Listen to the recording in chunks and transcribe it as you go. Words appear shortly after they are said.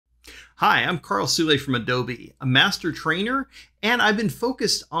Hi, I'm Carl Sule from Adobe, a master trainer, and I've been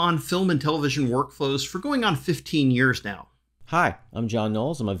focused on film and television workflows for going on 15 years now. Hi, I'm John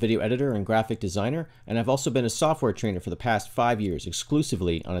Knowles. I'm a video editor and graphic designer, and I've also been a software trainer for the past 5 years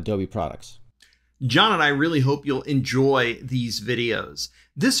exclusively on Adobe products. John and I really hope you'll enjoy these videos.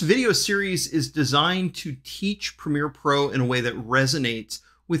 This video series is designed to teach Premiere Pro in a way that resonates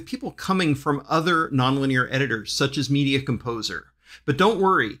with people coming from other nonlinear editors, such as Media Composer. But don't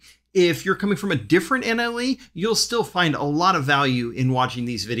worry, if you're coming from a different NLE, you'll still find a lot of value in watching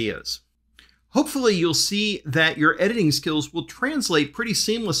these videos. Hopefully you'll see that your editing skills will translate pretty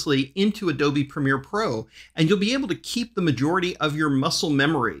seamlessly into Adobe Premiere Pro, and you'll be able to keep the majority of your muscle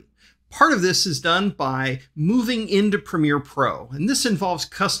memory. Part of this is done by moving into Premiere Pro, and this involves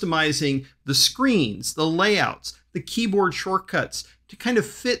customizing the screens, the layouts, the keyboard shortcuts to kind of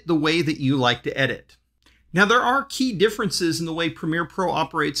fit the way that you like to edit. Now, there are key differences in the way Premiere Pro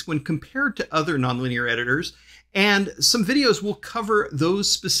operates when compared to other nonlinear editors, and some videos will cover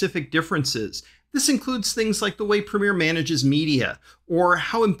those specific differences. This includes things like the way Premiere manages media, or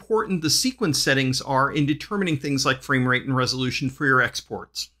how important the sequence settings are in determining things like frame rate and resolution for your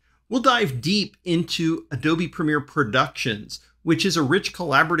exports. We'll dive deep into Adobe Premiere Productions, which is a rich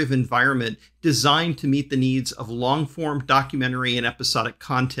collaborative environment designed to meet the needs of long-form documentary and episodic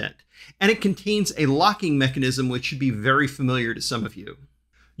content. And it contains a locking mechanism which should be very familiar to some of you.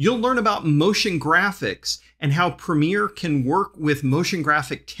 You'll learn about motion graphics and how Premiere can work with motion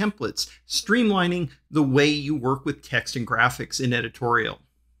graphic templates, streamlining the way you work with text and graphics in editorial.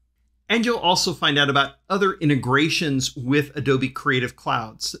 And you'll also find out about other integrations with Adobe Creative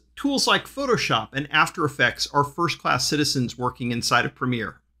Clouds. Tools like Photoshop and After Effects are first-class citizens working inside of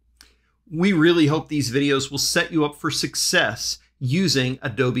Premiere. We really hope these videos will set you up for success using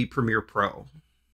Adobe Premiere Pro.